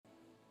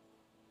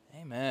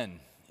Amen.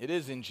 It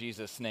is in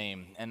Jesus'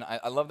 name. And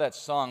I love that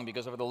song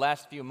because over the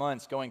last few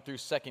months going through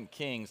 2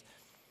 Kings,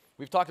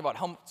 we've talked about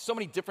how so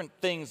many different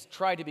things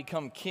try to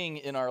become king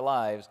in our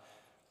lives,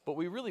 but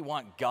we really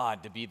want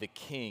God to be the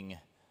king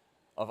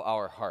of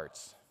our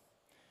hearts.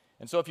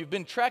 And so if you've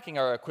been tracking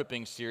our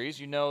equipping series,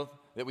 you know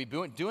that we've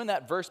been doing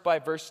that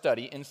verse-by-verse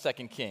study in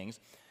 2 Kings,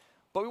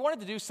 but we wanted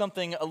to do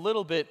something a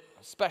little bit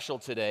special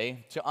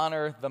today to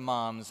honor the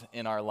moms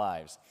in our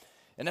lives.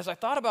 And as I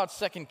thought about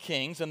 2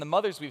 Kings and the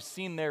mothers we've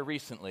seen there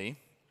recently,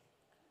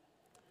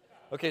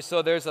 okay,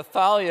 so there's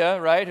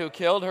Athaliah, right, who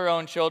killed her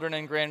own children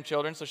and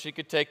grandchildren so she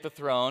could take the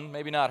throne.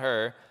 Maybe not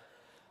her.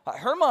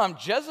 Her mom,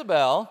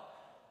 Jezebel,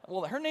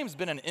 well, her name's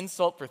been an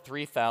insult for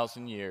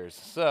 3,000 years.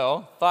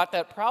 So thought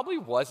that probably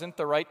wasn't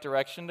the right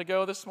direction to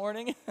go this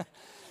morning.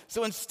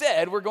 So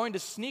instead, we're going to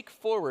sneak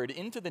forward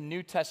into the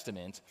New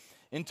Testament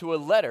into a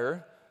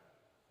letter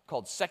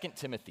called 2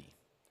 Timothy.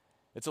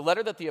 It's a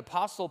letter that the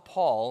Apostle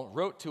Paul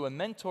wrote to a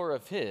mentor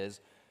of his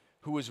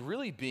who was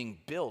really being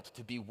built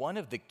to be one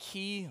of the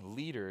key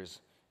leaders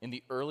in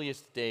the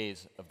earliest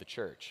days of the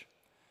church.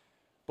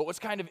 But what's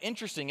kind of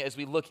interesting as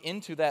we look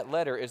into that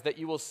letter is that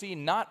you will see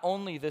not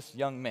only this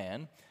young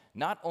man,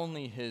 not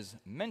only his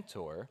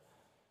mentor,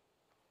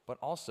 but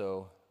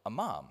also a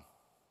mom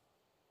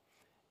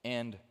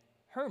and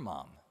her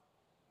mom,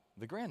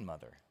 the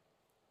grandmother,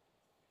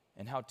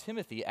 and how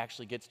Timothy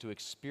actually gets to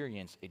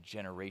experience a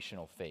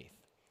generational faith.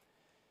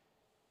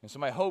 And so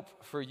my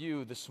hope for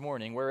you this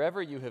morning,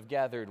 wherever you have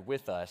gathered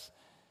with us,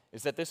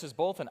 is that this is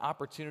both an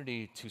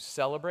opportunity to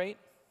celebrate,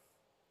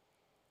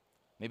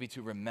 maybe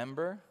to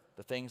remember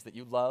the things that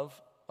you love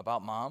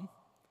about mom,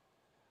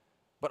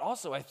 but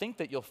also I think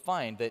that you'll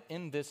find that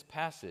in this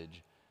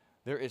passage,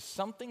 there is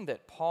something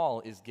that Paul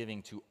is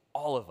giving to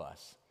all of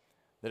us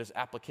that is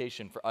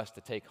application for us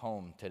to take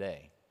home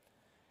today.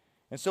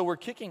 And so we're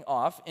kicking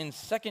off in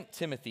 2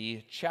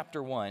 Timothy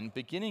chapter 1,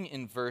 beginning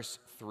in verse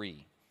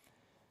 3.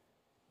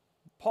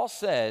 Paul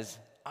says,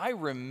 I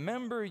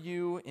remember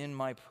you in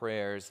my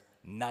prayers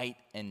night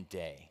and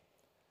day.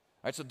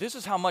 All right, so this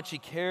is how much he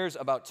cares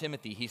about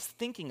Timothy. He's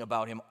thinking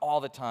about him all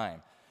the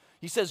time.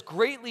 He says,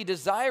 greatly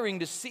desiring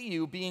to see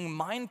you, being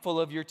mindful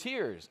of your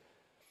tears.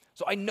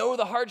 So I know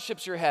the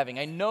hardships you're having.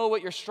 I know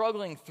what you're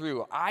struggling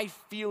through. I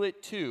feel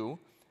it too.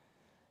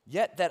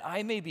 Yet that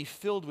I may be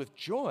filled with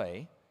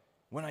joy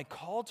when I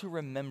call to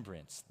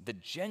remembrance the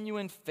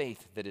genuine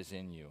faith that is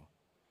in you,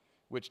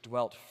 which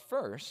dwelt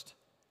first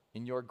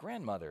in your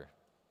grandmother,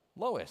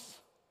 Lois,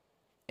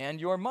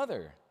 and your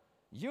mother,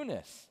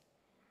 Eunice,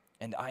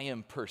 and I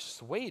am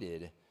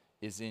persuaded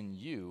is in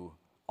you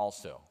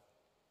also.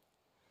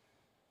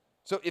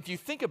 So if you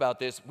think about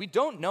this, we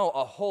don't know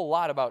a whole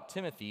lot about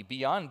Timothy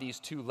beyond these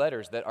two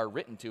letters that are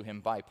written to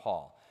him by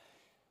Paul.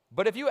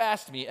 But if you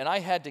asked me and I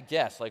had to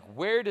guess, like,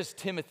 where does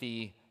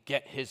Timothy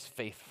get his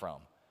faith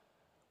from?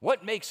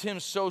 What makes him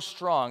so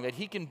strong that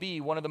he can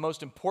be one of the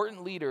most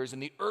important leaders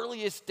in the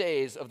earliest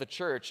days of the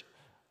church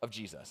of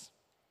Jesus?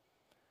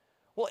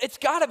 Well, it's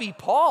got to be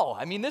Paul.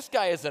 I mean, this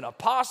guy is an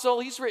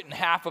apostle. He's written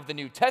half of the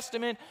New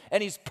Testament,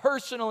 and he's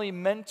personally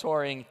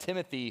mentoring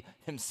Timothy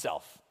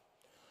himself.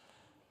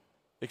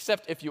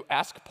 Except if you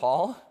ask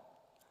Paul,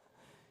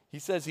 he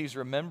says he's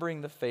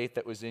remembering the faith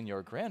that was in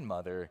your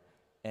grandmother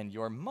and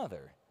your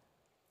mother,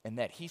 and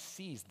that he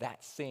sees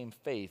that same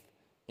faith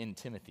in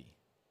Timothy.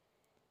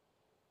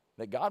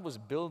 That God was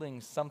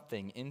building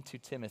something into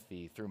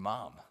Timothy through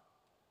mom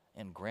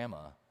and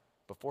grandma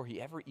before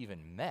he ever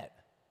even met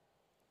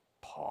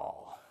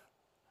Paul.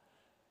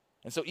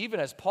 And so even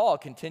as Paul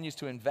continues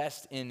to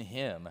invest in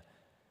him,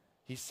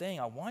 he's saying,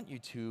 I want you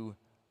to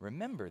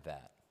remember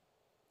that.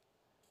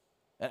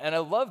 And I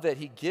love that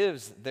he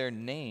gives their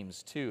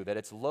names too, that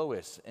it's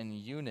Lois and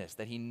Eunice,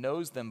 that he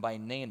knows them by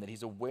name, that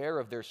he's aware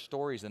of their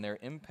stories and their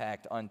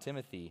impact on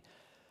Timothy.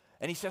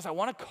 And he says, I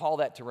want to call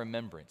that to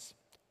remembrance.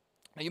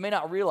 Now, you may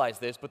not realize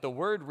this, but the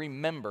word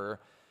remember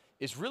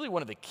is really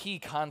one of the key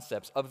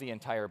concepts of the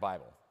entire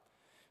Bible.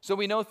 So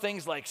we know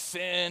things like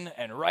sin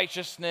and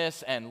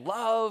righteousness and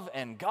love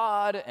and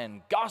God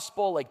and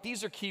gospel, like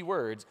these are key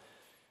words,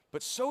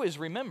 but so is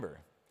remember.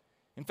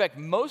 In fact,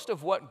 most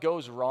of what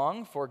goes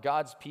wrong for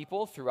God's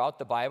people throughout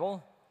the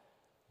Bible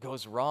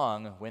goes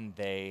wrong when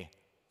they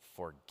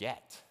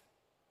forget.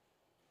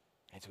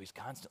 And so he's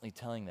constantly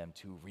telling them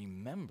to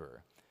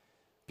remember.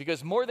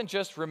 Because more than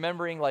just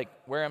remembering like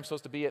where I'm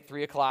supposed to be at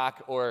 3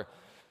 o'clock or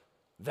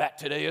that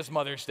today is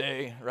Mother's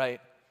Day,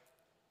 right?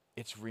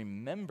 It's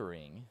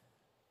remembering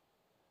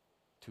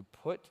to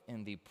put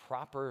in the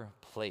proper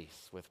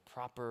place with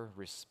proper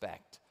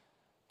respect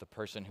the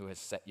person who has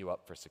set you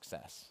up for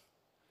success.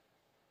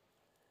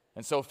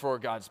 And so for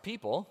God's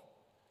people,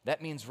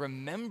 that means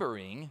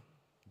remembering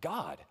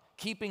God,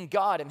 keeping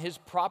God in his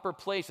proper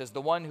place as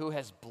the one who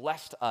has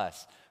blessed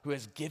us, who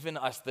has given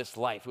us this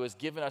life, who has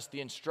given us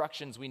the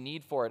instructions we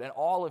need for it, and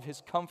all of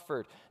his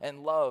comfort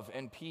and love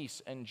and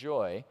peace and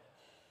joy,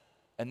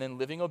 and then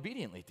living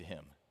obediently to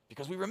him,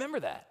 because we remember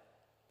that.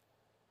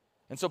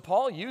 And so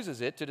Paul uses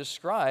it to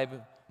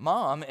describe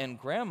mom and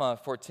grandma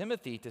for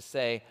Timothy to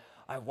say,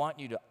 I want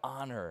you to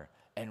honor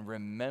and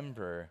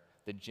remember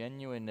the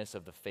genuineness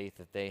of the faith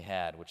that they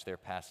had, which they're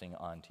passing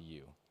on to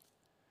you.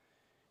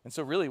 And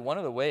so really, one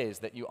of the ways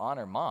that you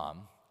honor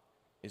mom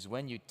is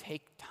when you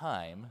take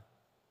time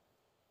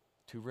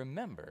to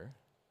remember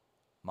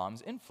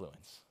mom's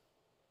influence.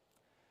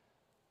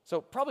 So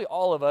probably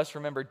all of us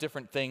remember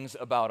different things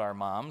about our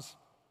moms,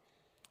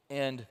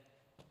 and,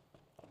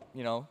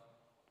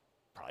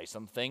 probably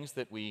some things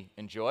that we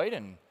enjoyed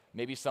and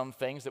maybe some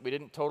things that we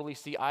didn't totally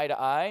see eye to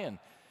eye, and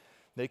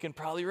they can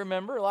probably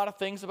remember a lot of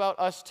things about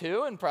us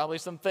too, and probably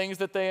some things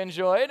that they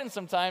enjoyed and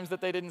sometimes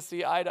that they didn't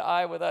see eye to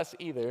eye with us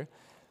either.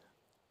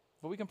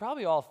 But we can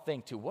probably all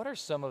think too, what are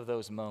some of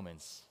those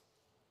moments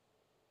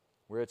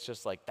where it's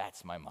just like,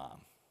 that's my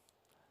mom?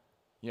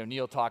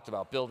 Neil talked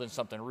about building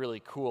something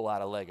really cool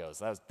out of Legos.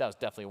 That was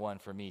definitely one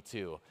for me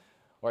too.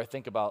 Or I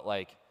think about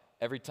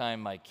every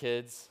time my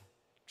kids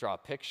draw a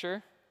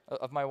picture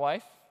of my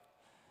wife,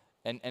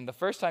 and the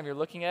first time you're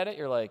looking at it,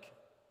 you're like,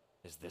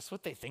 is this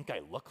what they think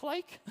I look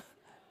like?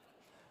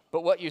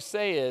 But what you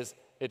say is,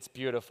 it's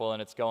beautiful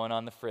and it's going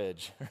on the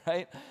fridge,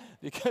 right?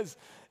 Because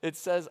it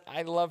says,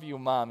 I love you,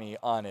 mommy,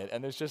 on it.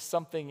 And there's just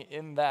something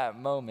in that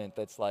moment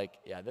that's like,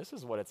 yeah, this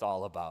is what it's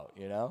all about,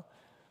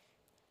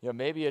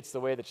 Maybe it's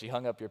the way that she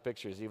hung up your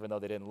pictures, even though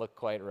they didn't look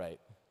quite right.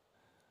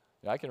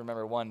 I can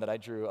remember one that I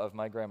drew of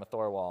my Grandma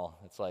Thorwall.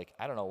 It's like,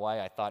 I don't know why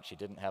I thought she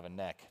didn't have a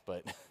neck,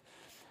 but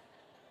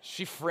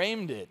she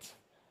framed it.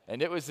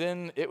 And it was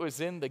in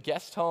the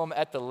guest home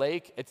at the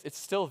lake. It's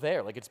still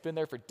there. It's been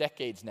there for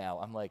decades now.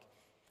 I'm like,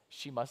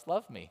 she must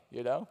love me,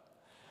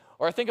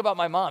 Or I think about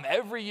my mom.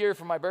 Every year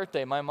for my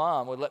birthday, my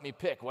mom would let me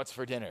pick what's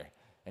for dinner.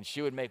 And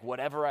she would make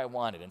whatever I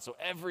wanted. And so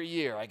every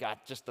year I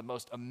got just the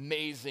most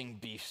amazing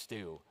beef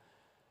stew.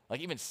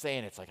 Even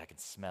saying it's like I can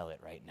smell it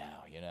right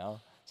now,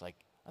 It's like,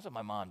 that's what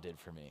my mom did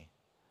for me.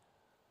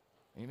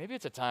 Maybe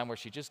it's a time where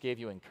she just gave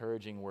you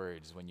encouraging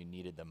words when you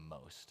needed them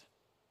most.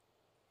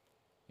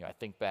 I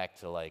think back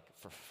to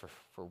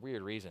for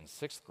weird reasons,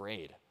 6th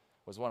grade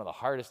was one of the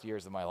hardest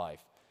years of my life.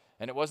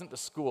 And it wasn't the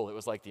school, it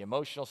was the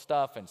emotional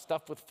stuff and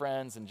stuff with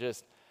friends, and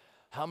just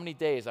how many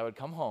days I would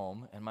come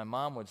home and my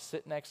mom would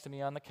sit next to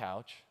me on the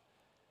couch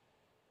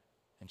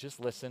and just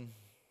listen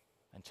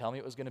and tell me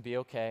it was going to be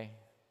okay,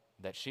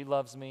 that she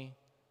loves me,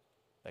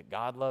 that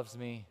God loves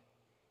me,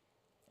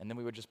 and then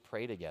we would just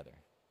pray together.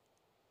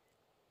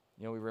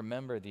 We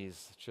remember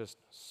these just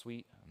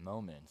sweet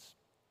moments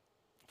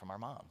from our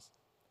moms.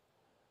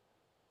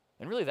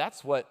 And really,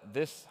 that's what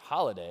this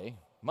holiday,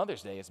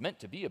 Mother's Day, is meant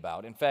to be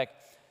about. In fact,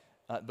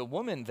 the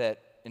woman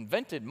that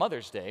invented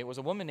Mother's Day was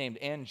a woman named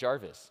Anne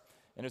Jarvis.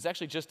 And it was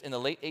actually just in the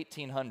late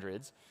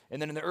 1800s.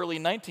 And then in the early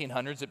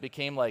 1900s, it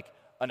became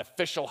an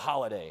official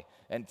holiday.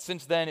 And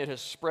since then, it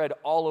has spread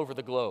all over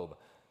the globe.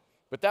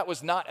 But that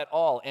was not at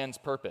all Anne's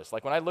purpose.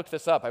 When I looked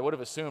this up, I would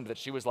have assumed that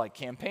she was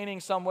campaigning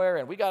somewhere,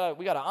 and we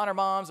gotta honor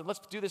moms, and let's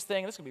do this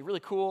thing, and this is gonna be really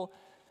cool.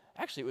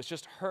 Actually, it was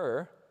just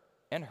her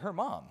and her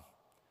mom.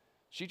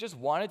 She just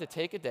wanted to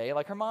take a day,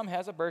 her mom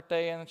has a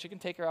birthday, and she can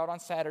take her out on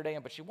Saturday,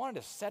 but she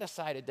wanted to set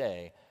aside a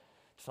day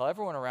to tell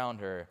everyone around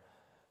her,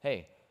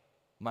 hey,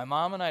 my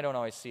mom and I don't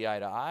always see eye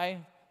to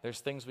eye. There's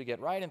things we get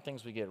right and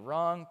things we get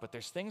wrong, but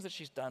there's things that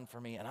she's done for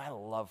me, and I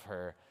love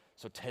her.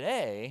 So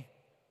today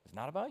is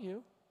not about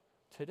you.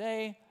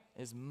 Today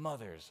is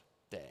Mother's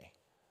Day,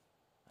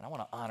 and I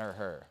want to honor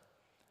her.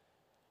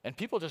 And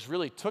people just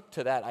really took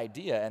to that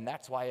idea, and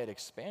that's why it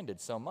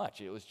expanded so much.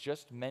 It was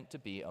just meant to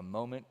be a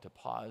moment to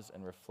pause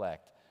and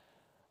reflect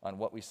on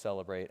what we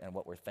celebrate and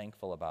what we're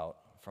thankful about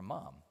from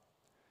Mom.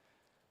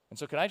 And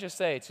so can I just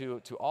say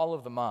to all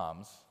of the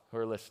moms who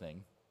are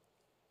listening,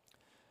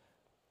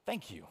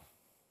 thank you.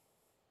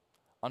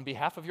 On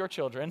behalf of your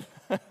children,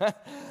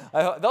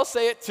 they'll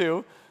say it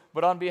too,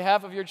 but on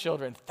behalf of your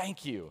children,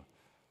 thank you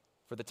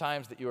for the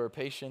times that you were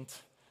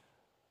patient,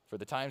 for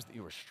the times that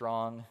you were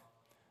strong,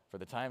 for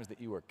the times that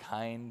you were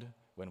kind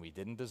when we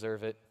didn't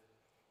deserve it,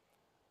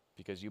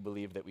 because you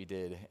believed that we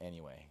did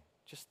anyway.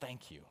 Just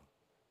thank you.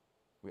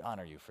 We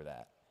honor you for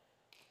that.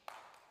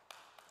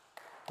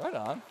 Right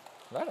on,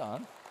 right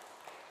on.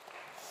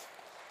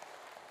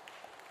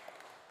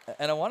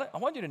 And I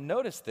want you to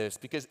notice this,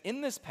 because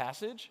in this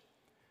passage,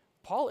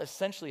 Paul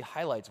essentially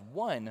highlights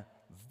one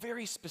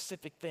very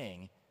specific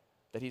thing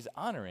that he's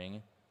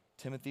honoring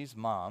Timothy's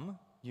mom,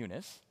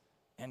 Eunice,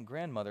 and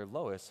grandmother,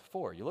 Lois,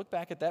 for. You look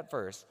back at that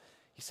verse,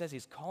 he says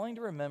he's calling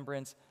to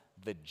remembrance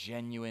the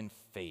genuine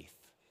faith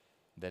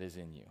that is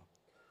in you,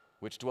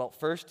 which dwelt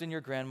first in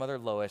your grandmother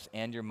Lois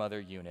and your mother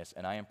Eunice,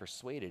 and I am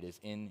persuaded is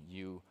in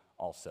you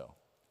also.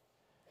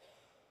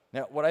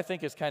 Now, what I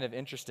think is kind of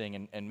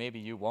interesting, and maybe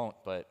you won't,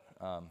 but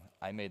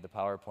I made the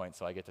PowerPoint,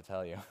 so I get to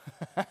tell you.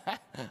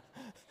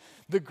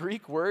 The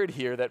Greek word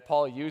here that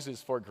Paul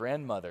uses for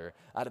grandmother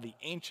out of the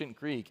ancient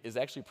Greek is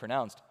actually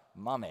pronounced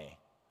mame.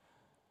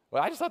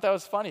 Well, I just thought that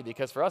was funny,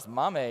 because for us,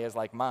 mame is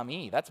like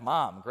mommy. That's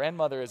mom.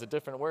 Grandmother is a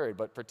different word,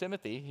 but for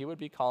Timothy, he would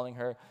be calling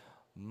her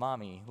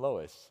mommy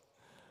Lois.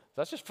 So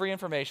that's just free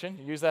information.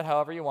 Use that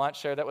however you want.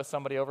 Share that with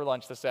somebody over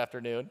lunch this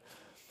afternoon.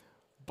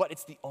 But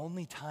it's the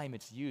only time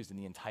it's used in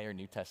the entire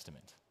New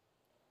Testament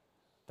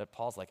that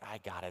Paul's like, I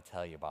gotta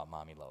tell you about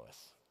mommy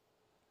Lois.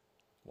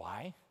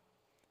 Why?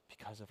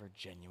 Because of her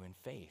genuine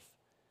faith.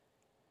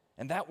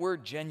 And that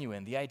word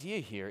genuine, the idea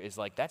here is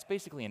like that's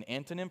basically an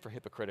antonym for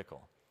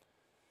hypocritical.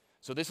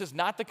 So this is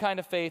not the kind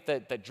of faith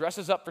that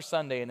dresses up for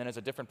Sunday and then is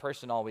a different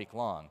person all week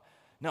long.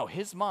 No,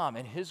 his mom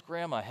and his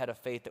grandma had a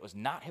faith that was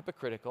not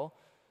hypocritical,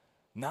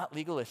 not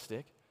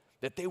legalistic,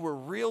 that they were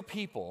real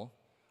people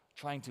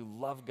trying to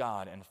love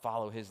God and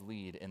follow his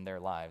lead in their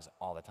lives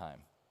all the time.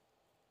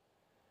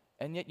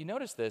 And yet you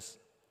notice this,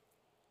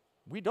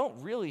 we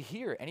don't really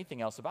hear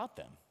anything else about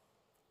them.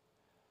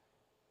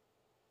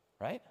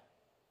 Right?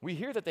 We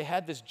hear that they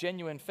had this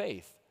genuine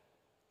faith,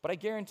 but I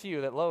guarantee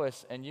you that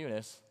Lois and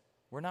Eunice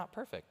were not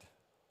perfect.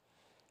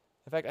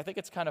 In fact, I think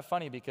it's kind of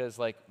funny because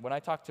like when I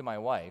talk to my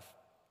wife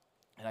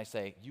and I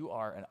say, "You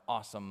are an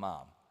awesome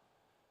mom,"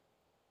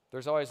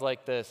 there's always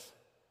like this,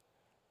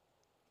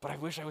 "But I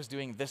wish I was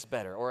doing this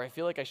better," or "I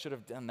feel like I should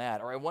have done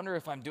that," or "I wonder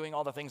if I'm doing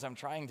all the things I'm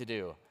trying to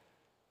do."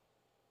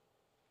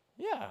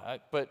 Yeah,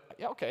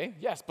 okay,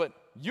 yes, but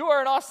you are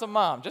an awesome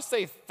mom. Just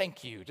say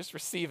thank you. Just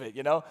receive it,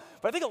 But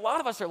I think a lot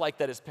of us are like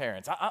that as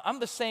parents. I'm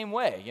the same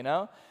way,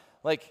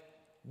 Like,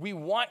 we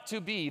want to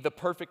be the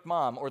perfect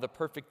mom or the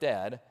perfect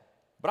dad,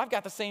 but I've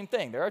got the same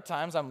thing. There are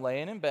times I'm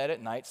laying in bed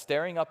at night,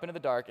 staring up into the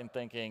dark and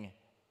thinking,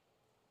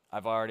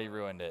 I've already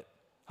ruined it.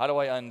 How do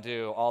I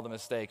undo all the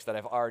mistakes that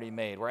I've already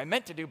made where I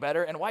meant to do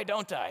better and why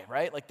don't I,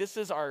 right? Like, this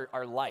is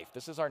our life.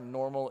 This is our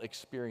normal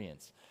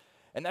experience.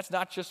 And that's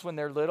not just when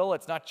they're little,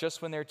 it's not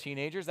just when they're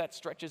teenagers, that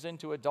stretches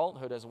into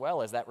adulthood as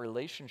well as that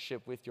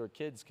relationship with your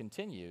kids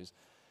continues,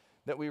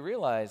 that we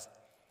realize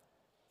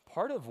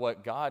part of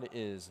what God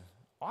is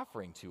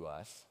offering to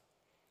us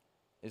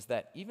is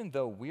that even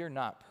though we're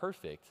not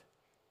perfect,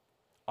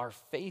 our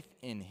faith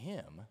in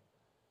him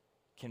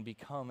can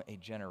become a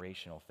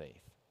generational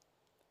faith.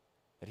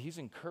 That he's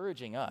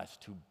encouraging us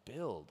to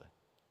build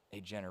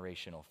a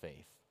generational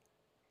faith.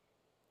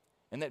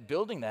 And that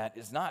building that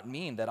does not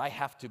mean that I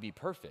have to be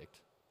perfect,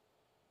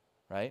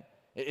 right?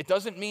 It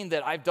doesn't mean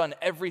that I've done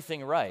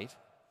everything right.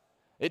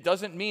 It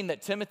doesn't mean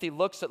that Timothy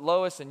looks at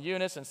Lois and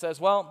Eunice and says,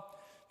 well,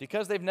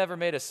 because they've never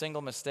made a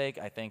single mistake,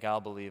 I think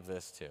I'll believe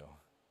this too.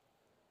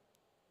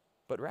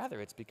 But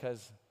rather, it's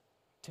because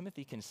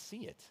Timothy can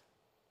see it.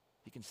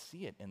 He can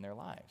see it in their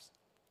lives.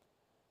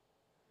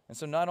 And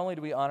so not only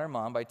do we honor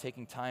mom by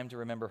taking time to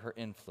remember her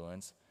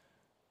influence,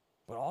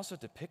 but also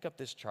to pick up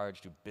this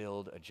charge to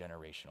build a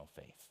generational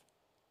faith.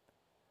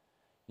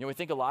 We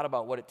think a lot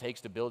about what it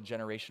takes to build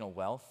generational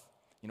wealth.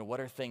 What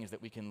are things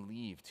that we can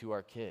leave to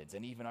our kids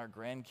and even our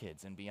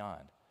grandkids and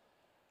beyond?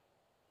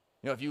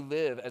 If you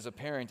live as a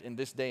parent in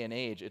this day and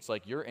age, it's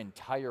like your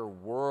entire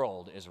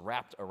world is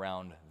wrapped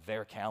around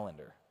their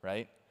calendar,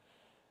 right?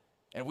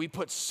 And we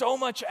put so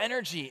much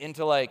energy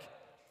into like,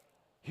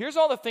 here's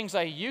all the things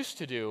I used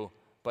to do,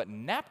 but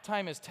nap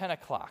time is 10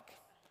 o'clock.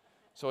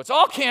 So it's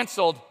all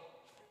canceled.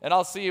 And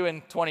I'll see you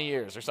in 20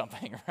 years or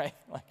something, right?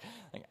 Like,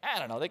 I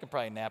don't know, they can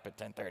probably nap at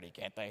 10:30,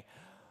 can't they?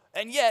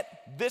 And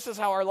yet, this is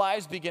how our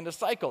lives begin to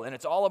cycle. And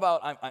it's all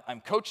about,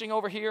 I'm coaching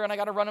over here, and I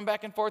got to run them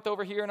back and forth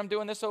over here, and I'm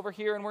doing this over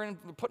here, and we're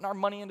putting our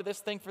money into this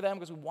thing for them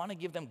because we want to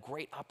give them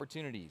great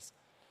opportunities.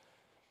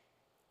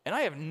 And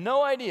I have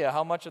no idea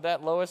how much of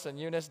that Lois and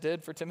Eunice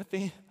did for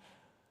Timothy.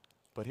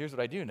 But here's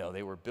what I do know.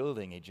 They were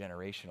building a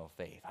generational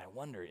faith. I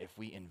wonder if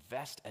we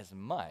invest as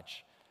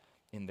much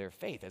in their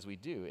faith as we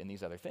do in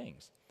these other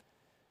things.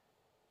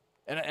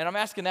 And I'm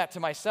asking that to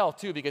myself,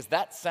 too, because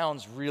that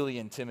sounds really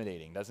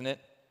intimidating, doesn't it?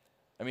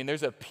 I mean,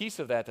 there's a piece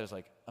of that that's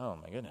like, oh,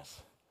 my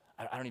goodness,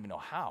 I don't even know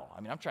how. I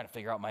mean, I'm trying to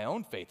figure out my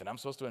own faith, and I'm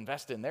supposed to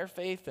invest in their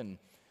faith. And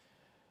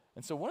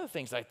so one of the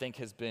things I think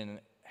has been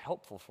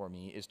helpful for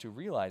me is to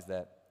realize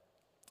that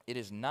it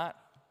is not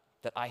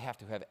that I have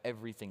to have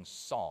everything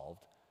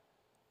solved.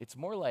 It's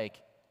more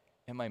like,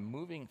 am I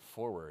moving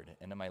forward,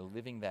 and am I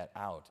living that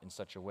out in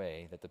such a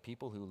way that the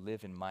people who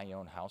live in my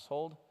own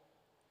household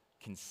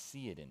can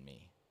see it in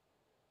me?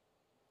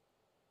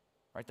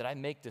 Right, that I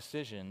make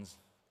decisions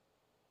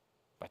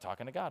by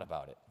talking to God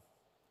about it.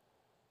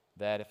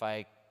 That if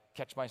I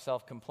catch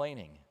myself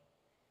complaining,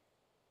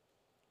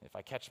 if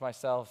I catch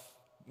myself,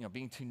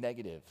 being too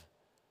negative,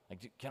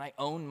 like, can I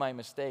own my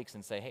mistakes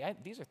and say, hey,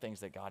 these are things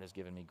that God has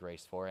given me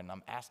grace for, and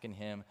I'm asking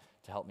him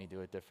to help me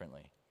do it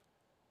differently.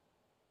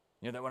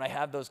 That when I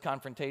have those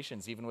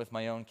confrontations, even with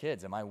my own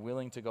kids, am I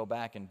willing to go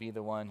back and be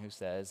the one who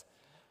says,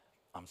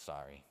 I'm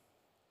sorry.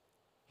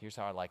 Here's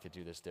how I'd like to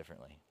do this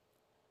differently.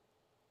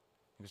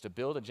 Because to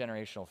build a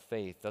generational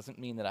faith doesn't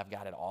mean that I've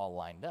got it all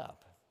lined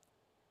up.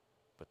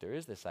 But there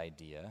is this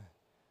idea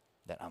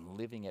that I'm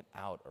living it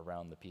out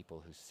around the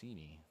people who see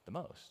me the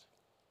most.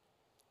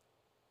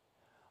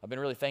 I've been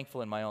really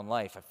thankful in my own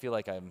life. I feel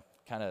like I'm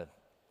kind of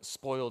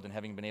spoiled in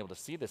having been able to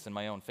see this in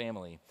my own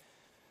family.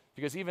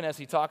 Because even as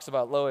he talks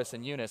about Lois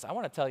and Eunice, I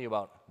want to tell you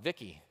about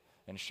Vicky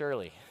and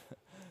Shirley,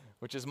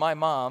 which is my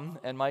mom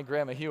and my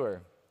grandma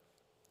Hewer.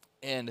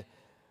 And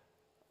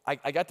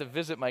I got to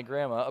visit my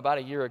grandma about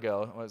a year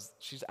ago.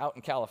 She's out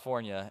in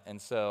California, and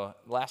so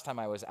last time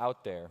I was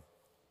out there,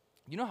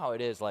 you know how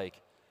it is,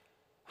 like,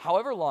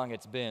 however long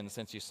it's been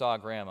since you saw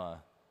grandma,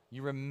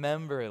 you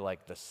remember,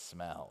 like, the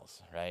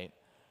smells, right?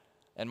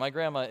 And my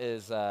grandma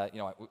is,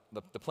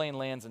 the plane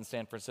lands in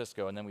San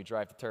Francisco, and then we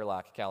drive to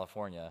Turlock,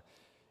 California.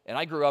 And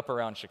I grew up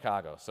around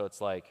Chicago, so it's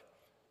like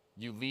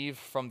you leave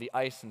from the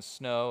ice and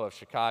snow of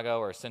Chicago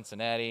or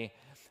Cincinnati,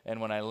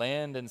 and when I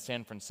land in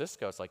San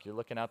Francisco, it's like you're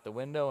looking out the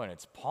window, and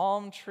it's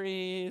palm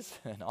trees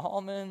and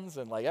almonds,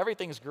 and like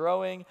everything's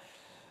growing.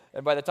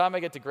 And by the time I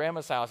get to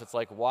Grandma's house, it's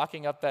like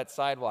walking up that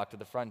sidewalk to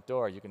the front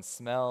door. You can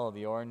smell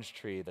the orange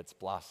tree that's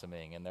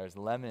blossoming, and there's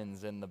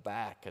lemons in the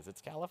back because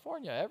it's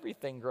California.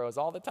 Everything grows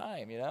all the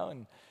time,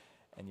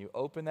 And you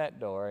open that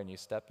door, and you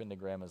step into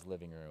Grandma's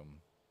living room.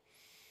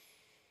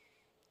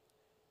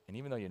 And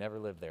even though you never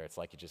lived there, it's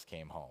like you just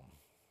came home.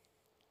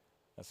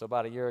 And so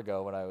about a year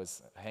ago, when I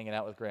was hanging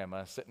out with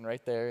Grandma, sitting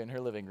right there in her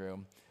living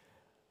room,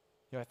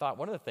 I thought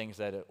one of the things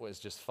that it was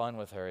just fun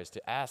with her is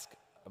to ask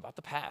about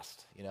the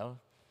past,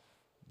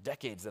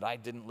 decades that I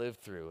didn't live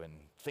through and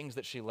things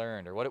that she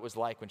learned or what it was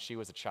like when she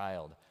was a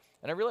child.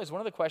 And I realized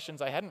one of the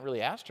questions I hadn't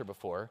really asked her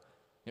before,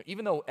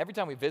 even though every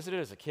time we visited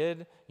as a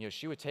kid,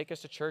 she would take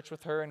us to church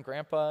with her and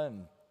Grandpa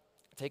and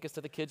take us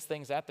to the kids'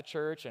 things at the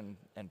church and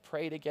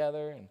pray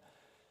together.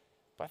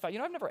 But I thought,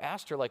 I've never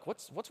asked her,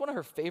 what's one of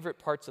her favorite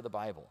parts of the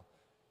Bible?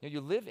 You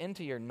live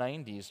into your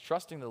 90s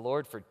trusting the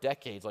Lord for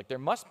decades. There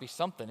must be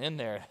something in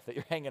there that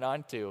you're hanging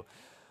on to.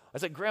 I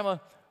said, Grandma,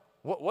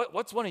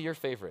 what's one of your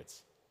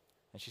favorites?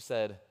 And she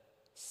said,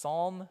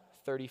 Psalm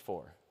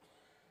 34.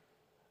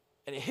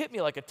 And it hit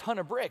me like a ton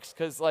of bricks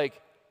because,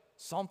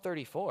 Psalm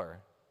 34,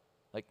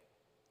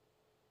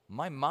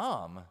 my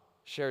mom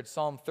shared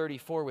Psalm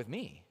 34 with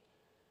me.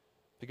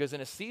 Because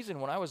in a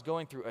season when I was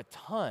going through a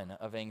ton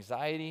of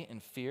anxiety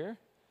and fear,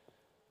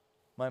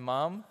 my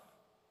mom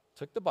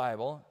took the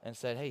Bible and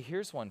said, hey,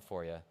 here's one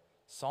for you.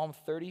 Psalm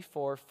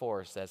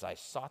 34:4 says, I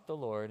sought the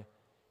Lord,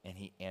 and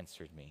he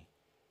answered me.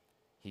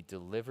 He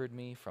delivered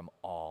me from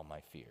all my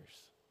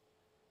fears.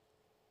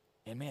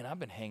 And man, I've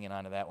been hanging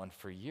on to that one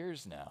for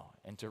years now.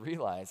 And to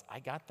realize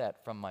I got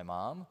that from my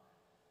mom,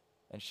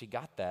 and she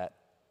got that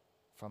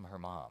from her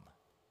mom.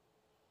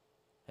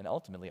 And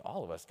ultimately,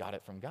 all of us got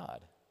it from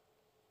God.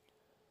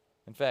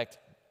 In fact,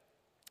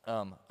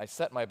 I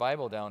set my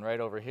Bible down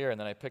right over here, and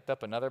then I picked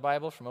up another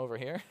Bible from over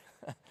here.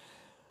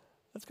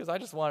 That's because I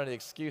just wanted an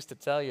excuse to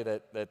tell you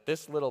that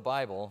this little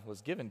Bible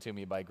was given to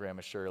me by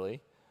Grandma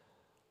Shirley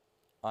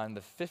on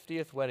the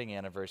 50th wedding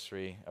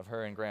anniversary of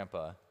her and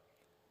Grandpa.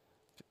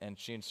 And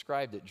she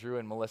inscribed it, Drew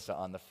and Melissa,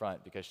 on the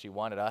front because she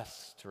wanted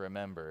us to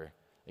remember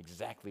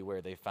exactly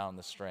where they found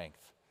the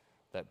strength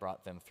that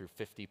brought them through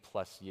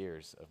 50-plus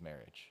years of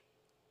marriage.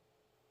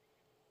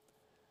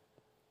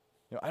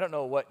 I don't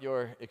know what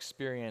your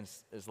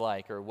experience is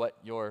like or what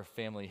your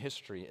family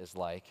history is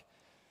like.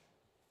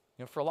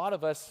 For a lot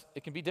of us,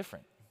 it can be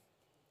different.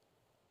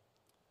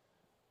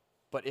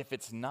 But if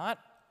it's not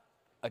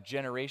a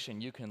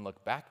generation you can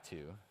look back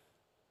to,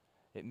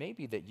 it may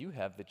be that you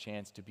have the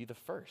chance to be the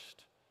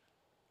first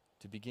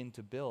to begin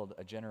to build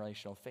a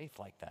generational faith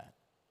like that.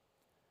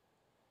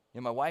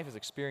 My wife has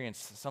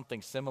experienced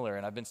something similar,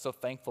 and I've been so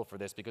thankful for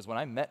this because when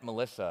I met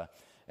Melissa,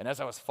 and as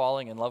I was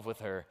falling in love with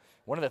her,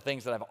 one of the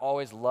things that I've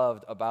always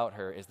loved about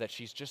her is that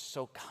she's just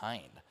so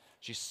kind.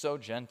 She's so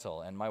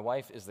gentle, and my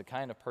wife is the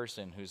kind of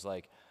person who's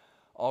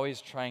always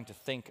trying to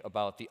think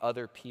about the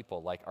other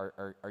people.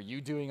 Are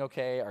you doing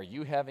okay? Are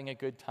you having a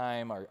good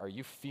time? Are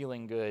you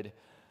feeling good?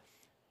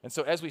 And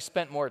so as we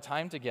spent more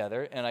time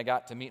together and I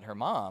got to meet her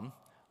mom,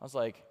 I was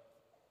like,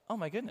 oh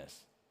my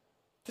goodness,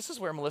 this is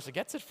where Melissa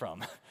gets it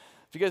from.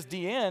 Because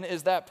Deanne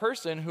is that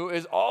person who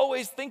is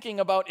always thinking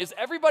about, is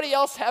everybody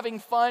else having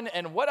fun?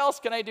 And what else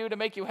can I do to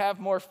make you have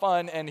more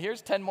fun? And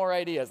here's 10 more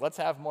ideas. Let's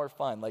have more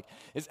fun.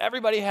 Is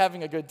everybody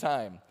having a good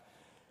time?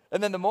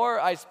 And then the more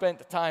I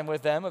spent time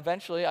with them,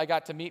 eventually I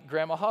got to meet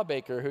Grandma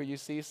Hawbaker, who you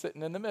see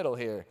sitting in the middle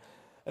here.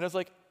 And I was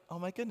like, oh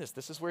my goodness,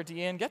 this is where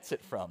Deanne gets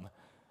it from.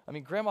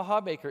 Grandma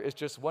Hawbaker is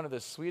just one of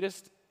the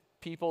sweetest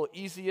people,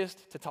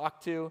 easiest to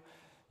talk to.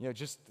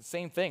 Just the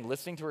same thing,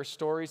 listening to her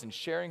stories and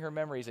sharing her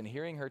memories and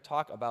hearing her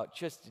talk about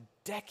just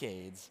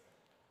decades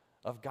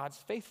of God's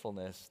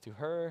faithfulness to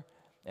her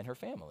and her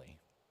family.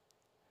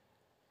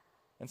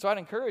 And so I'd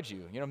encourage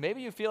you,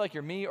 maybe you feel like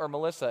you're me or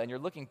Melissa and you're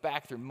looking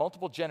back through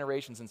multiple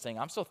generations and saying,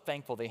 I'm so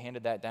thankful they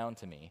handed that down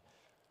to me.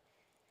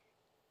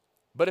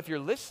 But if you're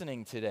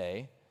listening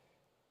today,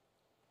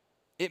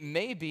 it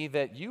may be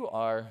that you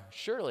are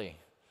Shirley.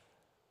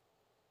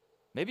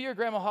 Maybe you're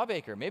Grandma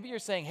Hawbaker. Maybe you're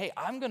saying, hey,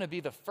 I'm going to be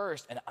the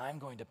first and I'm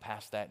going to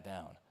pass that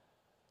down.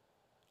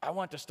 I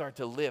want to start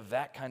to live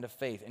that kind of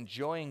faith,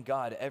 enjoying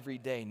God every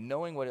day,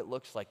 knowing what it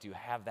looks like to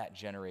have that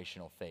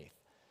generational faith.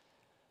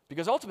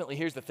 Because ultimately,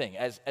 here's the thing.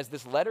 As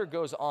this letter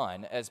goes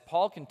on, as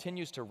Paul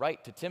continues to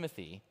write to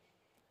Timothy,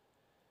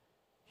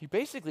 he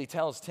basically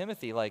tells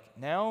Timothy,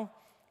 now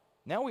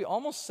we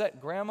almost set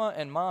Grandma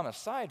and Mom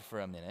aside for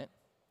a minute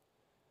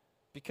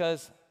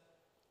because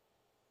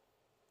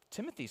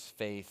Timothy's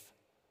faith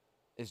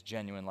is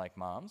genuine like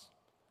Mom's.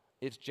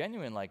 It's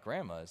genuine like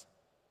Grandma's.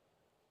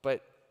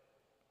 But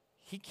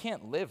he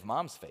can't live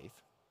Mom's faith,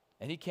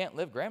 and he can't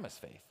live Grandma's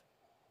faith.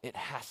 It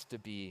has to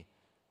be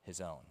his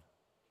own.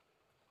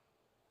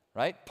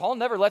 right? Paul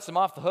never lets him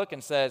off the hook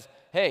and says,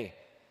 hey,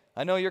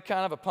 I know you're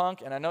kind of a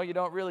punk, and I know you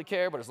don't really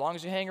care, but as long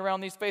as you hang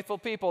around these faithful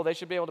people, they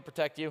should be able to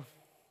protect you.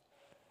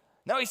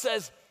 No, he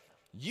says,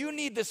 you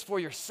need this for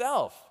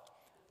yourself.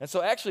 And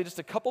so actually, just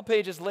a couple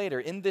pages later,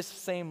 in this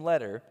same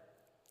letter,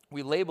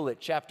 we label it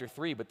chapter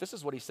 3, but this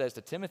is what he says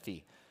to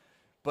Timothy.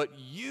 But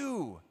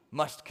you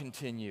must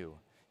continue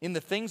in the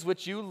things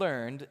which you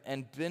learned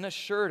and been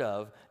assured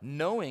of,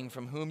 knowing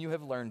from whom you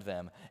have learned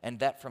them, and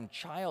that from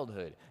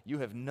childhood you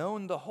have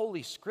known the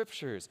Holy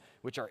Scriptures,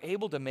 which are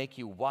able to make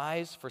you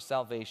wise for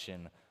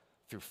salvation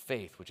through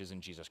faith which is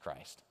in Jesus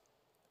Christ.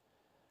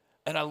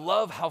 And I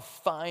love how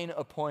fine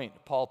a point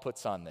Paul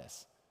puts on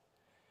this.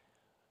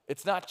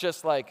 It's not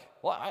just like,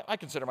 well, I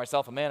consider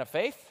myself a man of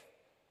faith,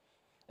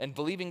 and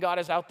believing God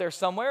is out there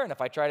somewhere, and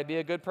if I try to be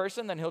a good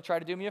person, then he'll try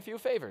to do me a few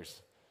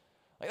favors.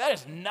 Like, that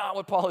is not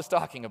what Paul is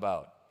talking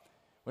about.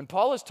 When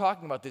Paul is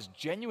talking about this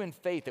genuine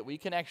faith that we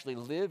can actually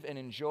live and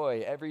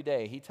enjoy every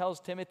day, he tells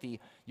Timothy,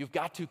 you've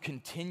got to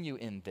continue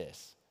in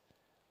this.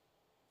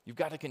 You've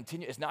got to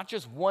continue. It's not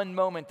just one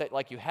moment that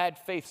like you had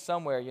faith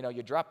somewhere,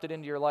 you dropped it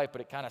into your life, but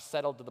it kind of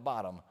settled to the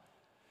bottom.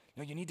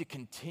 No, you need to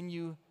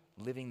continue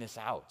living this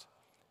out.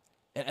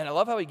 And I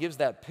love how he gives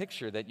that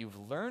picture that you've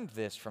learned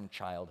this from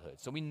childhood.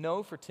 So we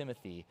know for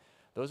Timothy,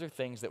 those are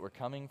things that were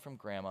coming from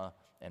grandma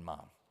and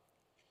mom.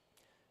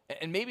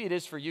 And maybe it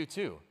is for you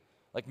too.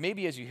 Like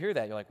maybe as you hear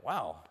that, you're like,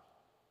 wow,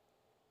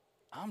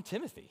 I'm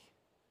Timothy.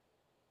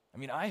 I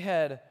mean, I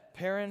had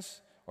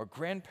parents or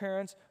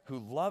grandparents who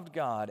loved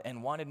God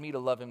and wanted me to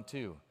love him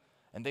too.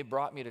 And they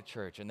brought me to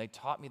church and they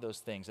taught me those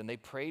things and they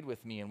prayed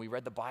with me and we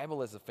read the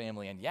Bible as a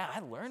family. And yeah, I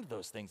learned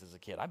those things as a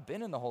kid. I've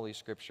been in the Holy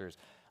Scriptures.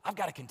 I've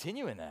got to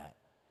continue in that.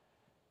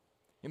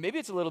 And maybe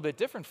it's a little bit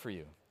different for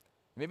you.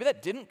 Maybe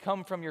that didn't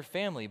come from your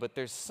family, but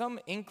there's some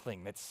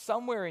inkling that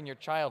somewhere in your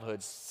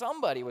childhood,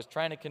 somebody was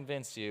trying to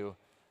convince you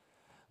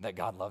that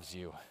God loves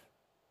you.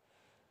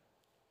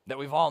 That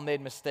we've all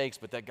made mistakes,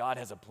 but that God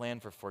has a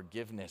plan for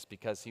forgiveness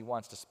because he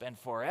wants to spend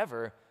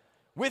forever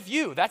with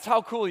you. That's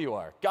how cool you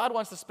are. God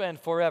wants to spend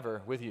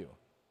forever with you.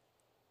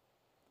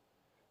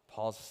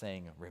 Paul's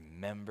saying,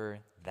 remember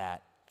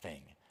that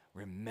thing.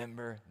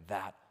 Remember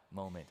that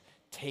moment.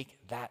 Take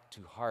that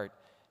to heart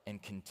and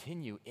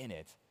continue in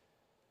it.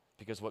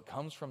 Because what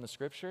comes from the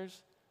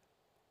Scriptures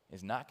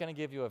is not going to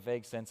give you a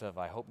vague sense of,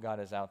 I hope God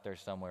is out there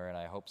somewhere and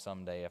I hope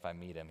someday if I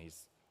meet him,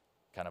 he's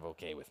kind of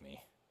okay with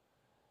me.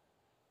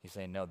 He's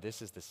saying, no,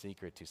 this is the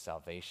secret to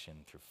salvation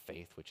through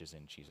faith which is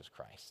in Jesus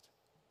Christ.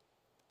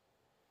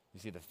 You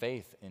see, the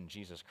faith in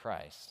Jesus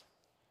Christ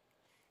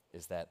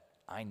is that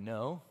I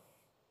know,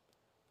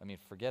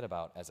 forget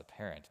about as a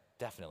parent,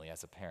 definitely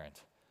as a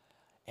parent,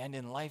 and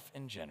in life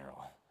in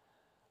general,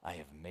 I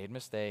have made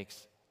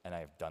mistakes and I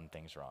have done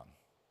things wrong.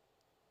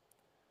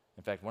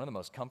 In fact, one of the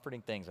most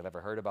comforting things I've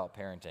ever heard about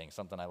parenting,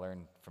 something I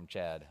learned from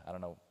Chad, I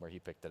don't know where he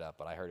picked it up,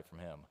 but I heard it from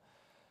him.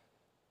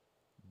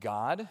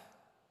 God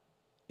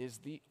is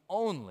the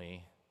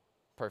only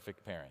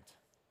perfect parent.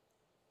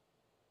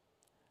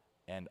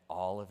 And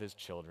all of his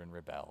children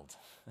rebelled.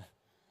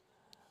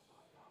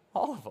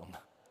 All of them.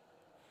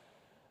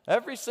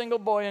 Every single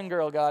boy and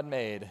girl God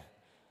made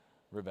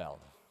rebelled.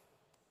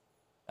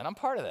 And I'm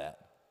part of that.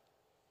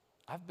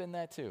 I've been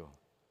that too.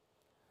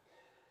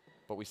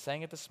 But we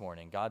sang it this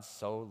morning, God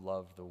so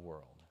loved the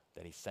world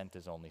that he sent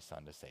his only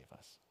son to save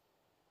us.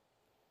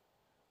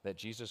 That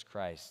Jesus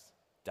Christ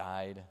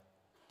died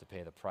to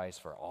pay the price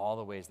for all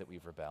the ways that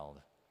we've rebelled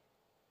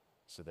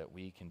so that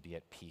we can be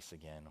at peace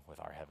again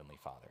with our Heavenly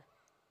Father.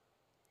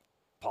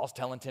 Paul's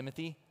telling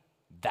Timothy,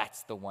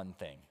 that's the one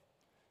thing.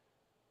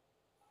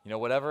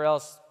 Whatever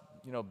else,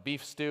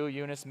 beef stew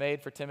Eunice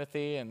made for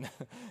Timothy and,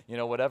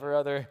 whatever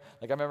other,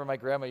 like I remember my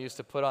grandma used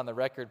to put on the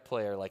record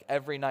player like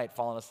every night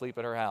falling asleep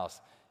at her house.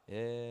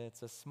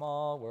 It's a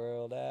small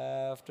world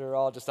after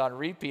all, just on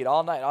repeat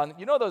all night.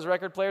 Those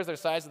record players, they're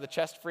the size of the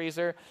chest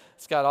freezer.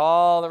 It's got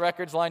all the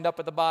records lined up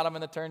at the bottom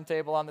and the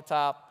turntable on the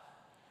top.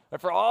 But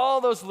for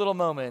all those little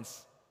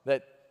moments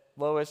that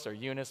Lois or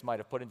Eunice might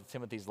have put into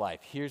Timothy's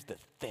life, here's the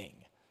thing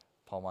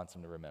Paul wants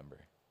him to remember.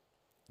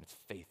 And it's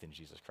faith in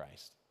Jesus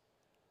Christ.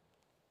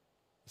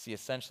 You see,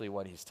 essentially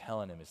what he's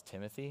telling him is,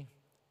 Timothy,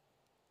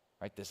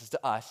 right, this is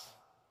to us,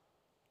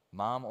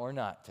 mom or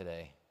not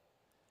today,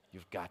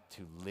 you've got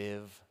to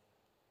live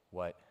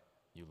what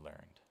you learned.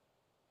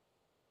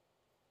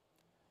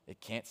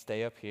 It can't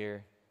stay up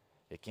here.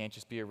 It can't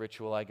just be a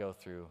ritual I go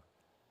through.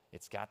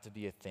 It's got to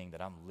be a thing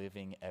that I'm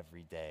living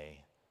every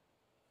day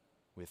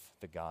with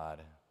the God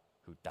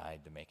who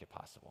died to make it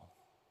possible.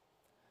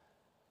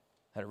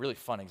 I had a really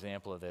fun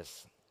example of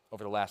this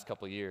over the last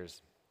couple of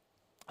years.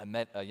 I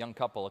met a young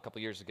couple a couple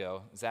of years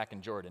ago, Zach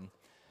and Jordan.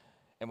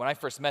 And when I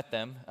first met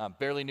them,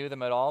 barely knew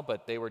them at all,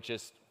 but they were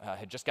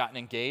had just gotten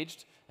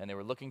engaged, and they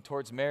were looking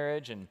towards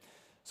marriage. And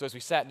so as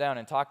we sat down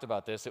and talked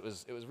about this, it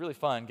was really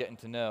fun getting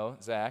to know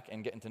Zach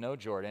and getting to know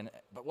Jordan.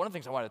 But one of the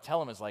things I wanted to tell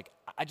them is,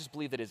 I just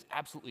believe that it's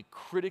absolutely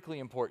critically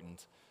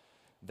important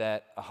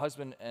that a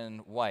husband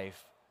and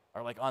wife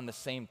are on the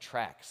same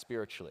track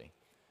spiritually.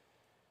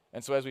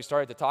 And so as we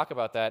started to talk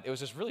about that, it was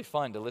just really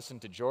fun to listen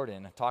to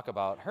Jordan talk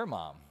about her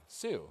mom,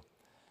 Sue.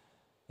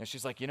 And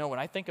she's like, when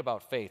I think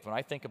about faith, when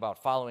I think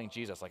about following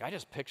Jesus, like I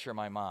just picture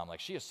my mom. Like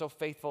she is so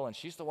faithful, and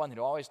she's the one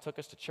who always took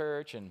us to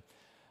church. And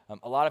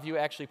a lot of you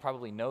actually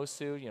probably know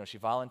Sue. She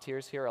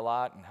volunteers here a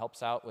lot and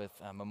helps out with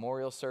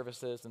memorial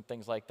services and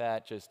things like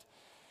that. Just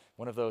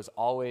one of those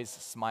always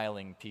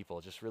smiling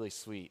people, just really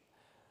sweet.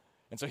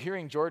 And so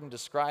hearing Jordan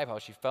describe how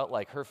she felt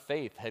like her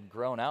faith had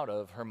grown out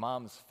of her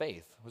mom's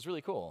faith was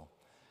really cool.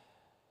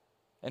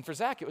 And for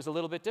Zach, it was a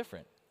little bit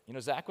different.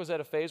 Zach was at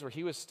a phase where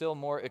he was still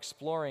more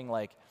exploring,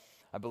 like,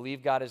 I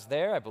believe God is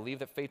there, I believe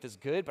that faith is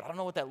good, but I don't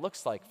know what that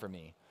looks like for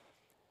me.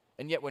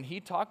 And yet when he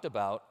talked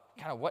about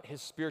kind of what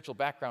his spiritual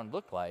background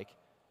looked like,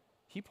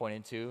 he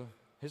pointed to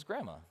his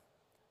grandma,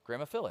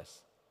 Grandma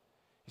Phyllis.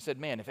 He said,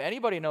 man, if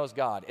anybody knows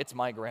God, it's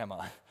my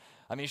grandma.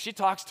 I mean, she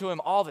talks to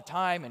him all the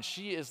time, and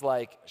she is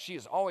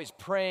always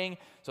praying.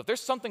 So if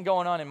there's something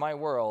going on in my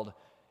world,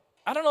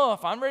 I don't know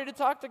if I'm ready to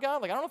talk to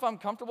God. Like, I don't know if I'm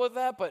comfortable with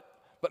that, but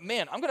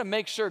man, I'm going to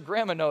make sure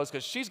Grandma knows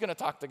because she's going to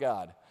talk to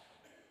God.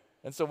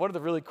 And so one of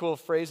the really cool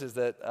phrases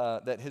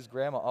that his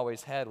grandma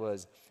always had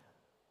was,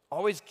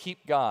 always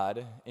keep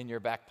God in your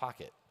back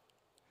pocket.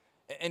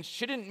 And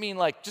she didn't mean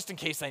like, just in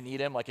case I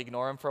need him, like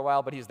ignore him for a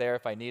while, but he's there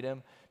if I need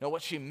him. No,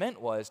 what she meant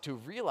was to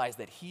realize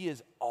that he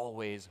is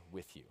always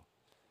with you.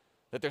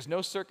 That there's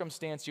no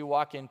circumstance you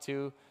walk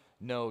into,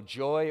 no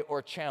joy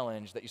or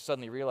challenge that you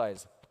suddenly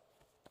realize,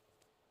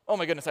 oh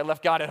my goodness, I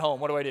left God at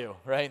home, what do I do,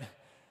 right?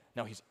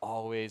 No, he's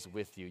always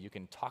with you. You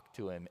can talk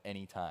to him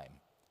anytime.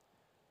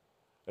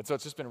 And so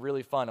it's just been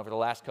really fun over the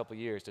last couple of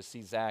years to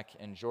see Zach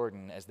and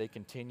Jordan as they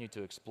continue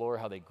to explore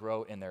how they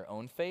grow in their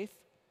own faith,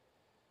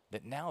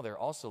 that now they're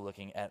also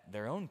looking at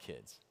their own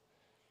kids.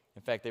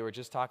 In fact, they were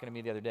just talking to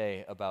me the other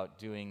day about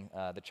doing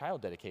the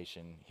child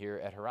dedication here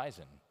at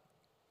Horizon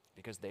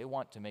because they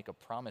want to make a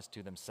promise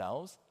to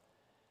themselves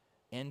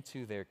and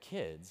to their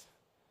kids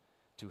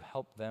to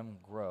help them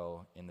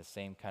grow in the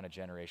same kind of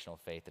generational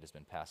faith that has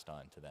been passed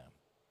on to them.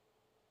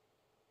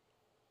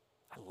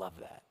 I love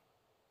that.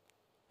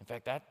 In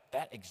fact,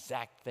 that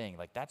exact thing,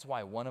 like that's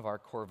why one of our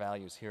core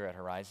values here at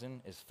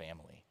Horizon is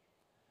family.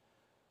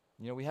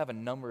 We have a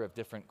number of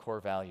different core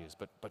values,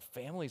 but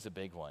family's a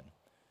big one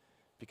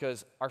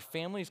because our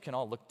families can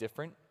all look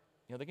different.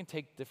 They can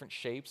take different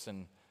shapes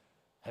and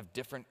have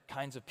different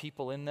kinds of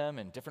people in them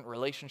and different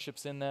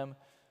relationships in them.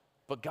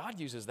 But God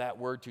uses that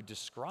word to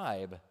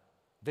describe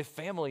the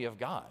family of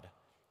God.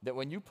 That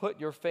when you put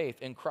your faith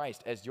in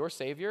Christ as your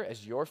Savior,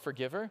 as your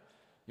forgiver,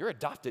 you're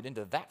adopted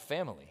into that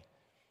family.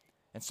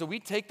 And so we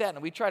take that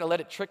and we try to let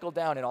it trickle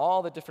down in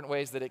all the different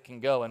ways that it can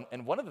go.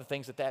 And one of the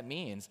things that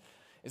means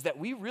is that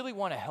we really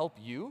want to help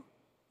you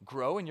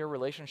grow in your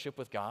relationship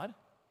with God.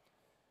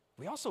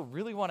 We also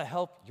really want to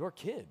help your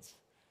kids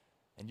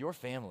and your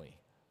family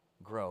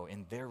grow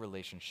in their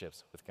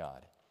relationships with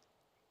God,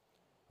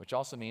 which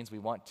also means we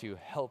want to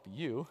help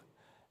you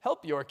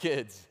help your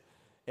kids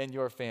and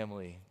your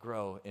family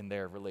grow in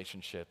their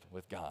relationship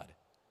with God.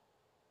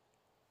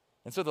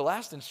 And so the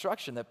last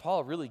instruction that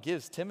Paul really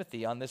gives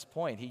Timothy on this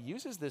point, he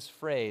uses this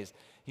phrase,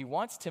 he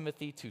wants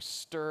Timothy to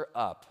stir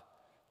up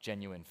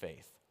genuine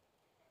faith.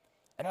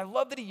 And I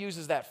love that he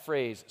uses that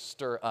phrase,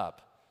 stir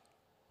up.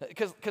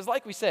 Because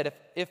like we said,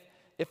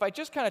 if I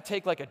just kind of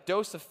take like a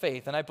dose of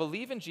faith and I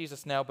believe in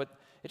Jesus now, but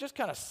it just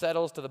kind of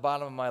settles to the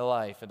bottom of my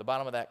life, at the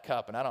bottom of that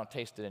cup, and I don't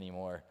taste it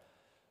anymore.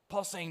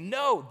 Paul's saying,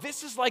 no,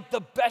 this is like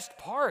the best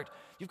part.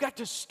 You've got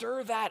to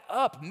stir that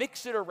up,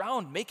 mix it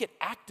around, make it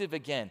active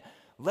again.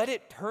 Let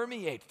it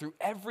permeate through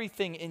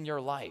everything in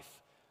your life.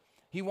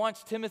 He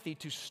wants Timothy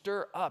to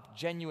stir up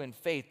genuine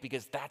faith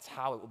because that's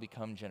how it will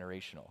become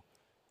generational.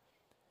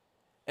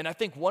 And I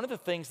think one of the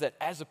things that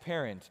as a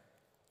parent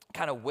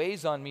kind of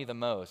weighs on me the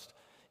most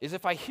is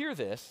if I hear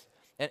this,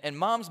 and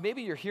moms,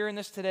 maybe you're hearing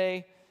this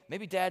today,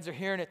 maybe dads are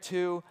hearing it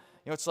too,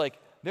 it's like,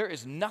 there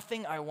is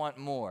nothing I want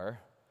more,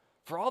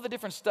 for all the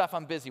different stuff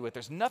I'm busy with,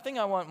 there's nothing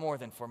I want more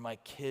than for my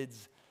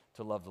kids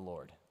to love the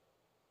Lord.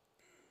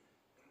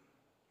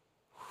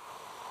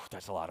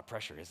 That's a lot of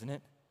pressure, isn't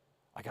it?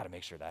 I got to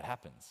make sure that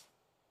happens.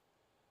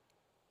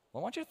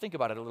 Well, I want you to think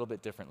about it a little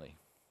bit differently.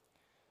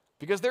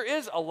 Because there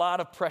is a lot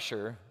of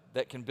pressure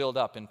that can build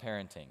up in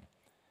parenting.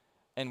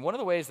 And one of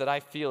the ways that I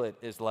feel it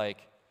is like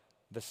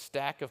the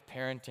stack of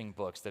parenting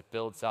books that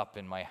builds up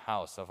in my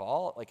house of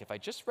all, like if I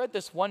just read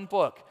this one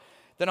book,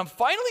 then I'm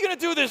finally going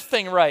to do this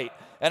thing right.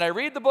 And I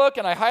read the book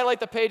and I highlight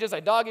the pages,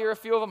 I dog ear a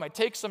few of them, I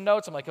take some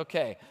notes, I'm like,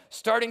 okay,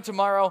 starting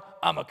tomorrow,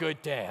 I'm a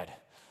good dad.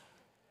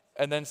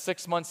 And then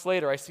 6 months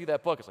later, I see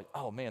that book. It's like,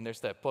 oh, man,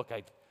 there's that book.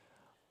 I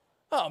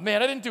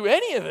didn't do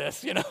any of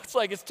this. It's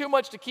like it's too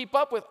much to keep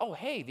up with. Oh,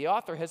 hey, the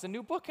author has a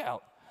new book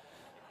out.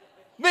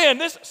 Man,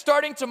 this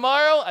starting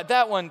tomorrow,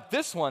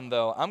 this one,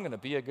 though, I'm going to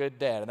be a good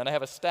dad. And then I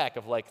have a stack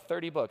of like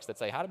 30 books that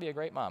say how to be a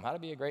great mom, how to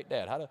be a great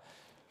dad,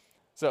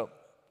 So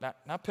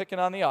not picking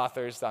on the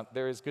authors.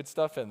 There is good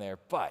stuff in there.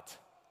 But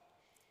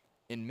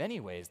in many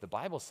ways, the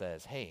Bible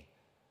says, hey,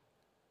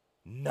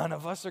 none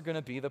of us are going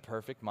to be the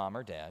perfect mom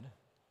or dad,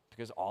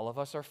 because all of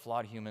us are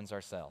flawed humans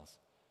ourselves.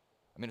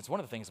 I mean, it's one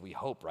of the things we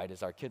hope, right,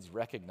 is our kids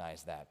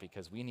recognize that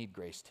because we need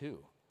grace too.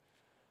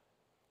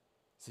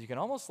 So you can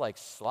almost like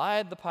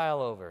slide the pile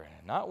over,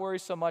 not worry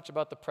so much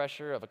about the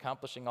pressure of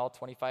accomplishing all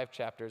 25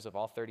 chapters of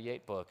all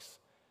 38 books.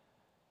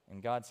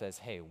 And God says,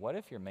 hey, what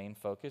if your main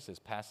focus is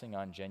passing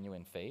on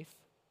genuine faith?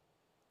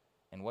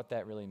 And what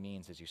that really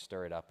means is you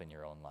stir it up in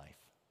your own life.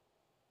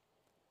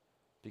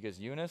 Because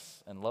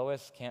Eunice and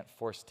Lois can't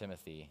force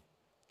Timothy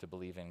to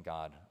believe in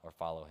God or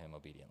follow him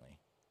obediently.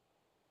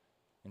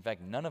 In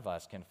fact, none of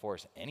us can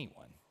force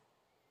anyone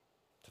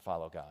to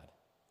follow God.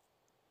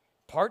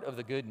 Part of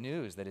the good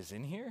news that is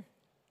in here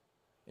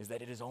is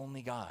that it is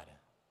only God.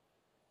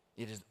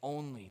 It is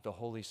only the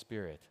Holy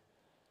Spirit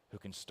who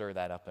can stir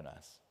that up in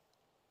us.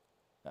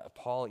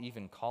 Paul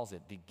even calls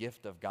it the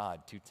gift of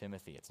God to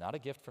Timothy. It's not a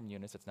gift from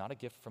Eunice. It's not a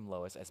gift from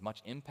Lois. As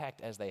much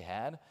impact as they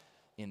had,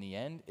 in the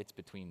end, it's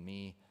between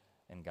me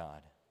and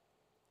God.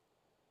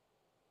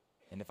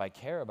 And if I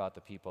care about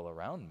the people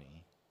around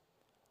me,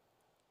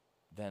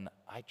 then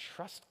I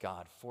trust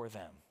God for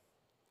them.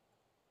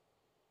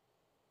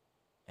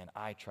 And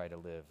I try to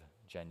live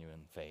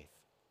genuine faith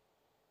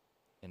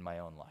in my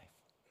own life.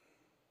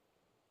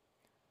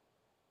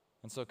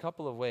 And so a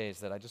couple of ways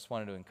that I just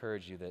wanted to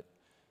encourage you that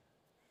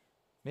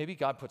maybe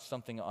God puts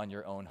something on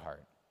your own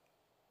heart.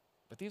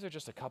 But these are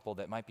just a couple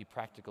that might be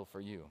practical for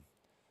you.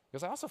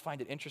 Because I also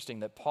find it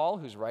interesting that Paul,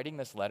 who's writing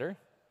this letter,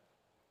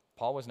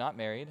 Paul was not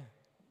married,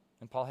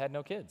 and Paul had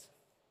no kids.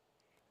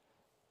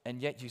 And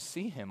yet you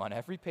see him on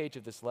every page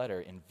of this letter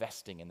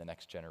investing in the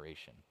next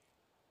generation.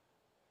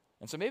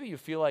 And so maybe you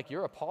feel like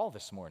you're a Paul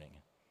this morning,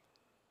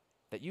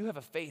 that you have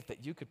a faith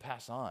that you could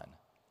pass on.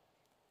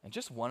 And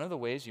just one of the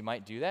ways you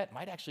might do that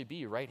might actually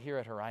be right here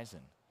at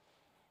Horizon,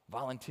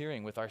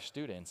 volunteering with our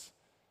students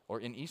or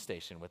in East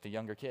Station with the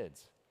younger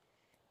kids.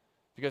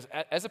 Because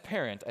as a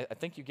parent, I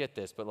think you get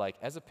this, but like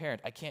as a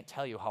parent, I can't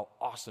tell you how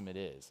awesome it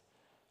is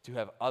to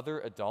have other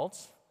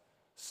adults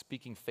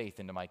speaking faith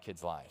into my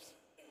kids' lives.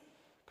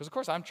 Because of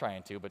course I'm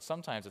trying to, but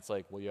sometimes it's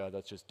like, well, yeah,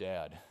 that's just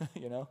dad,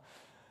 you know?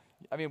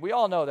 I mean, we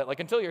all know that like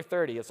until you're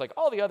 30, it's like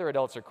all the other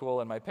adults are cool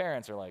and my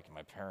parents are like,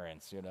 my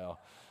parents, you know?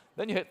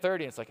 Then you hit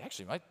 30 and it's like,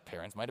 actually, my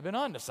parents might have been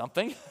on to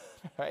something,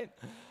 right?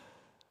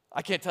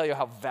 I can't tell you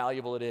how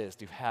valuable it is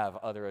to have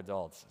other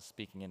adults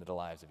speaking into the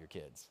lives of your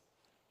kids.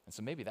 And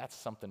so maybe that's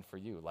something for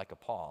you, like a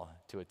Paul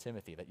to a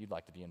Timothy that you'd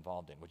like to be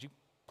involved in. Would you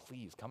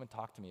please come and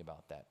talk to me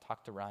about that?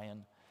 Talk to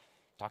Ryan,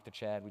 talk to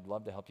Chad. We'd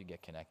love to help you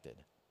get connected.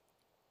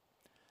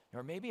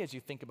 Or maybe as you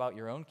think about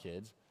your own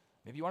kids,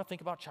 maybe you want to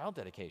think about child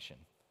dedication.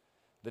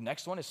 The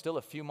next one is still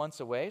a few months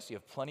away, so you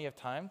have plenty of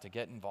time to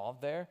get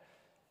involved there.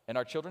 And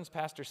our children's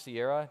pastor,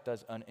 Sierra,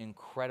 does an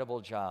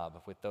incredible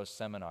job with those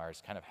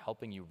seminars, kind of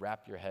helping you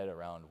wrap your head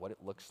around what it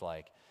looks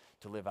like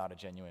to live out a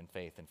genuine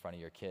faith in front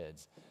of your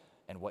kids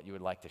and what you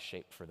would like to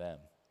shape for them.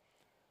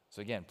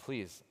 So again,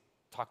 please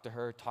talk to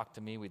her, talk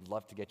to me. We'd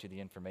love to get you the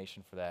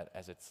information for that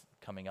as it's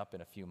coming up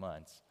in a few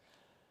months.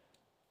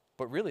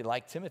 But really,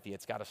 like Timothy,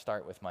 it's got to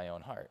start with my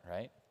own heart,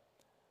 right?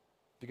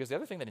 Because the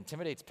other thing that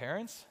intimidates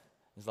parents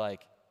is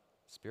like,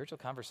 spiritual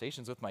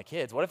conversations with my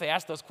kids. What if they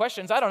ask those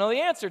questions I don't know the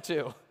answer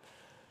to?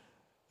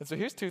 And so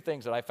here's two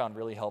things that I found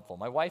really helpful.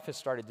 My wife has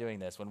started doing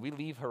this. When we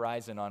leave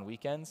Horizon on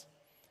weekends,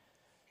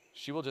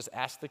 she will just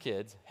ask the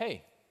kids,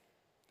 hey,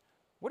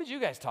 what did you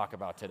guys talk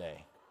about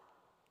today?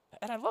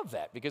 And I love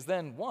that because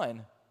then,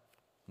 one,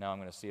 now I'm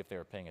going to see if they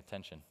were paying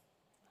attention.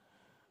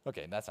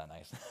 Okay, that's not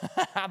nice.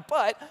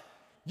 But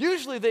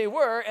usually they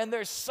were, and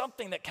there's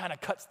something that kind of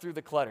cuts through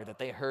the clutter that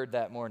they heard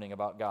that morning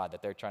about God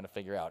that they're trying to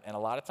figure out. And a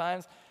lot of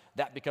times,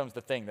 that becomes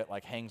the thing that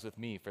like hangs with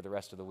me for the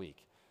rest of the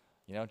week.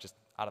 You know, just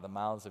out of the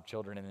mouths of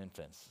children and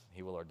infants,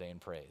 he will ordain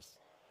praise.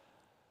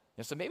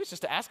 And so maybe it's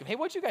just to ask him, hey,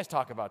 what'd you guys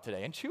talk about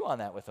today? And chew on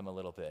that with them a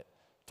little bit.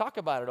 Talk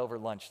about it over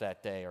lunch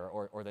that day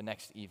or the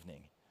next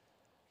evening.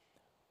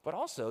 But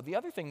also, the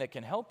other thing that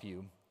can help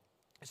you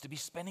is to be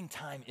spending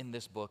time in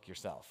this book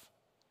yourself.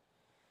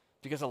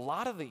 Because a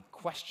lot of the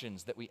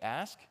questions that we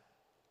ask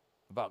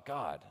about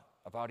God,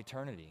 about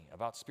eternity,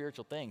 about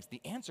spiritual things,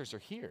 the answers are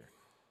here.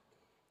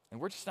 And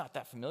we're just not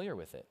that familiar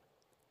with it.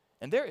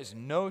 And there is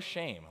no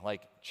shame.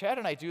 Like, Chad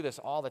and I do this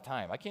all the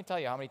time. I can't tell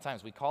you how many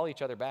times we call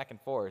each other back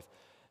and forth,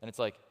 and it's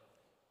like,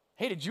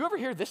 hey, did you ever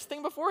hear this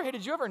thing before? Hey,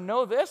 did you ever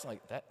know this? I'm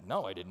like,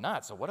 no, I did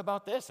not. So what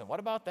about this? And what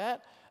about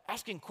that?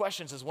 Asking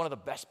questions is one of the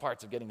best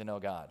parts of getting to know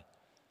God.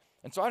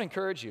 And so I'd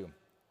encourage you,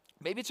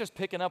 maybe it's just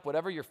picking up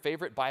whatever your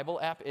favorite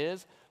Bible app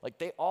is. Like,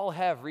 they all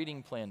have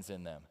reading plans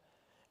in them.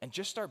 And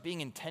just start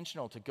being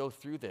intentional to go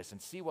through this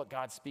and see what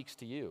God speaks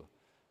to you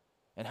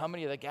and how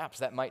many of the gaps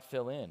that might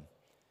fill in.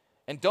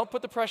 And don't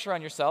put the pressure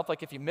on yourself.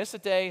 Like, if you miss a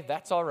day,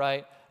 that's all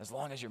right, as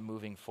long as you're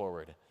moving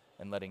forward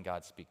and letting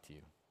God speak to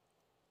you.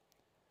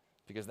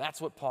 Because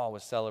that's what Paul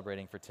was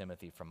celebrating for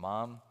Timothy from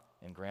mom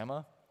and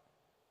grandma,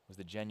 was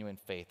the genuine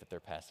faith that they're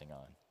passing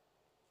on.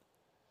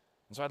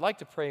 And so I'd like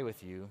to pray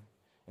with you,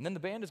 and then the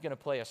band is going to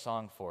play a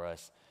song for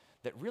us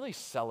that really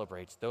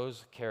celebrates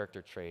those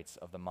character traits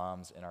of the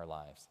moms in our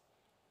lives.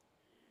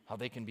 How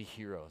they can be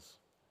heroes,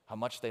 how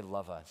much they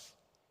love us.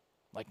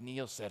 Like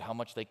Neil said, how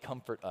much they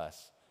comfort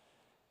us.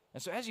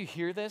 And so as you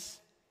hear this,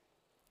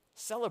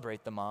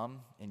 celebrate the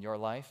mom in your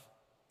life,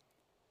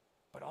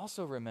 but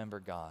also remember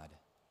God,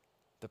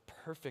 the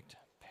perfect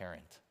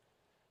parent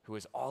who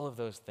is all of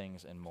those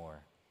things and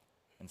more,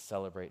 and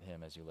celebrate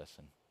him as you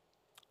listen.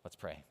 Let's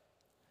pray.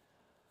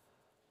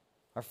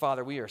 Our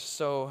Father, we are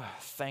so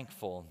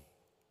thankful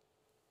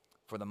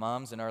for the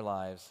moms in our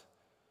lives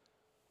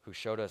who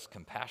showed us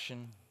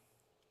compassion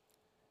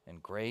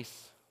and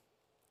grace.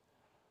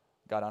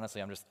 God,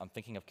 honestly, I'm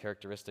thinking of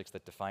characteristics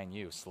that define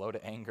you: slow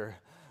to anger,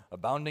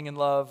 abounding in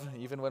love,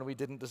 even when we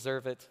didn't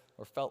deserve it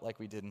or felt like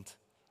we didn't.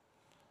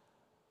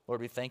 Lord,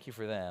 we thank you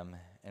for them,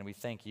 and we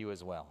thank you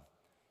as well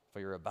for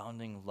your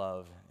abounding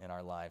love in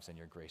our lives and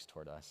your grace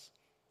toward us.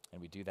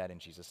 And we do that in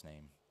Jesus'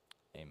 name.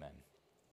 Amen.